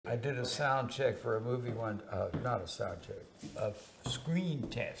I did a sound check for a movie not a sound check, a screen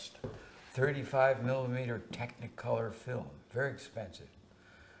test, 35 millimeter Technicolor film, very expensive,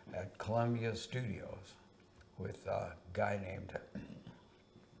 at Columbia Studios with a guy named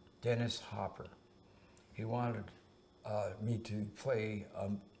Dennis Hopper. He wanted me to play a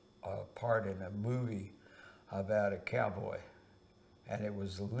part in a movie about a cowboy, and it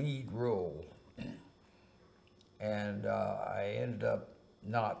was the lead role. And I ended up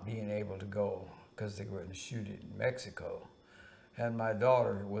not being able to go because they were going to shoot it in Mexico. And my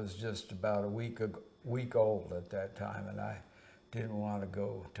daughter was just about a week old at that time, and I didn't want to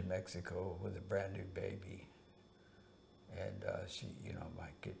go to Mexico with a brand new baby. And she, you know,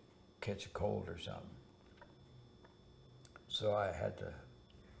 might catch a cold or something. So I had to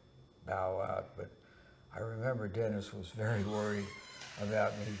bow out, but I remember Dennis was very worried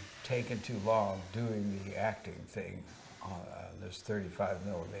about me taking too long doing the acting thing on this 35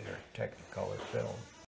 millimeter Technicolor film.